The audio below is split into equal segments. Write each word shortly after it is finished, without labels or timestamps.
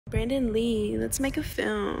Brandon Lee, let's make a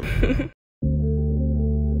film.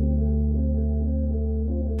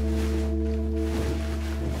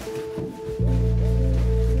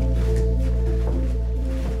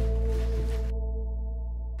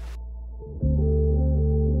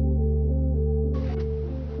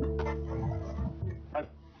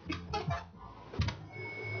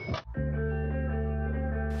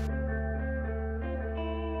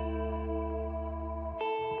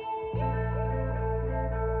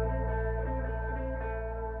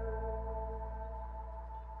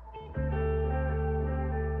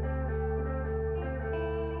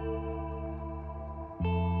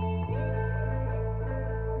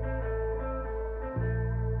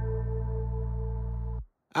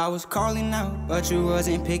 I was calling out, but you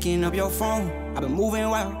wasn't picking up your phone. I've been moving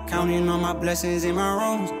wild, counting on my blessings in my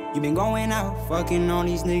rooms. You been going out, fucking on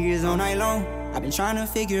these niggas all night long. I've been trying to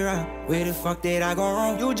figure out where the fuck did I go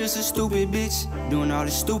wrong. You just a stupid bitch, doing all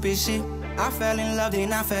this stupid shit. I fell in love,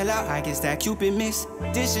 then I fell out, I guess that Cupid missed.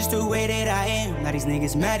 This is the way that I am, now these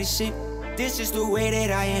niggas mad as shit. This is the way that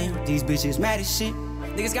I am, these bitches mad as shit.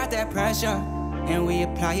 Niggas got that pressure, and we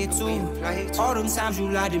apply it too. All them times you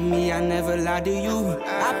lied to me, I never lied to you.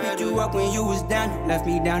 I picked you up when you was down, left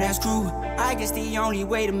me down as crew. I guess the only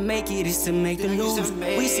way to make it is to make the news.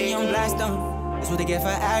 We see them blast them, that's what they get for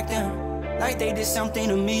acting like they did something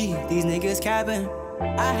to me. These niggas capping.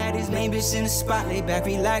 I had this main bitch in the spot, lay back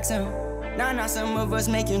relaxing. Now some of us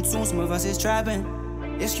making tunes, some of us is trapping.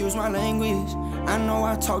 Excuse my language, I know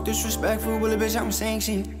I talk disrespectful, but bitch, I'm saying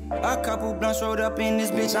shit. A couple blunts rolled up in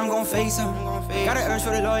this bitch, I'm gon' face them. Got an urge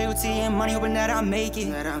for the loyalty and money, hoping that I make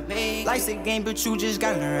it. Life's a game, but you just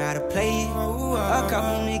gotta learn how to play it. A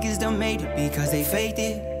couple niggas done made it because they faked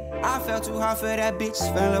it. I fell too hard for that bitch,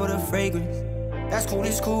 fell in love with a fragrance. That's cool,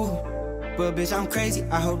 it's cool, but bitch, I'm crazy,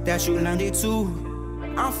 I hope that you learned it too.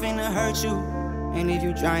 I'm finna hurt you, and if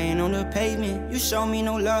you trying on the pavement, you show me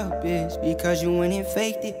no love, bitch, because you went and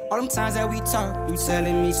faked it. All them times that we talk, you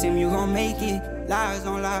telling me, Tim, you gon' make it. Lies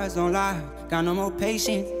on lies on lies, got no more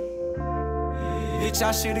patience. Bitch,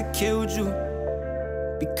 I should've killed you,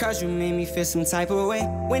 because you made me feel some type of way.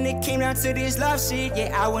 When it came down to this love shit,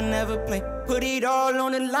 yeah, I would never play. Put it all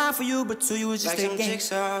on the line for you, but to you it's just like a game.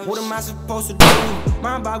 What am I supposed to do?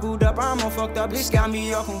 Mind boggled up, I'm all fucked up, bitch got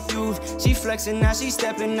me all confused. She flexing now, she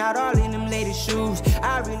stepping out all in them latest shoes.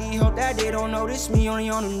 I really hope that they don't notice me only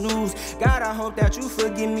on the news. God, I hope that you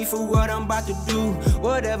forgive me for what I'm about to do.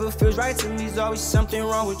 Whatever feels right to me is always something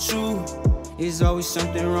wrong with you. It's always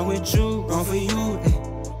something wrong with you, wrong for you.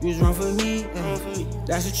 You was wrong for me,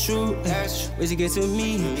 that's the truth. Ways to get to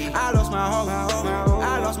me. I lost my hope,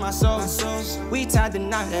 I lost my soul. We tied the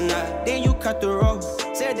knot, then you cut the rope.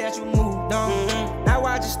 Said that you moved on, now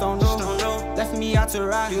I just don't know. Left me out to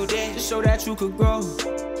ride, just so that you could grow.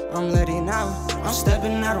 I'm letting out, I'm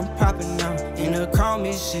stepping out, I'm popping out. In the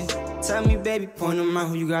calmest shit. Tell me, baby, point them out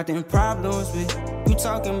who you got them problems with. You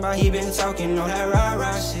talking about he been talking all that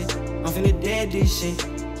rah-rah shit. I'm finna dead this shit.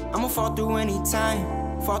 I'ma fall through anytime.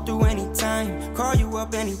 Fall through anytime, call you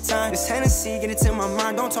up anytime. This Hennessy, get it to my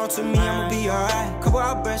mind. Don't talk to me, I'ma be alright. Couple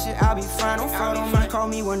out brush it, I'll be fine. Don't fall on me, call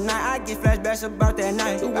me one night. I get flashbacks about that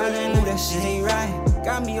night. I didn't know that shit ain't right.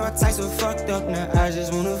 Got me all types of fucked up, now I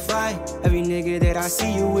just wanna fight. Every nigga that I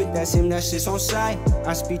see you with, that's him, that shit's on sight.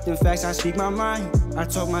 I speak them facts, I speak my mind. I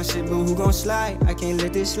talk my shit, but who gon' slide? I can't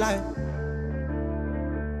let this slide.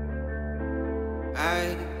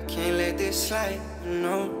 I can't let this slide,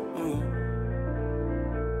 no.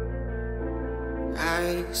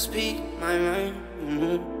 I speak my mind.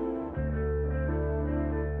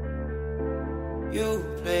 You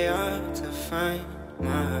play hard to find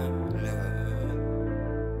my love.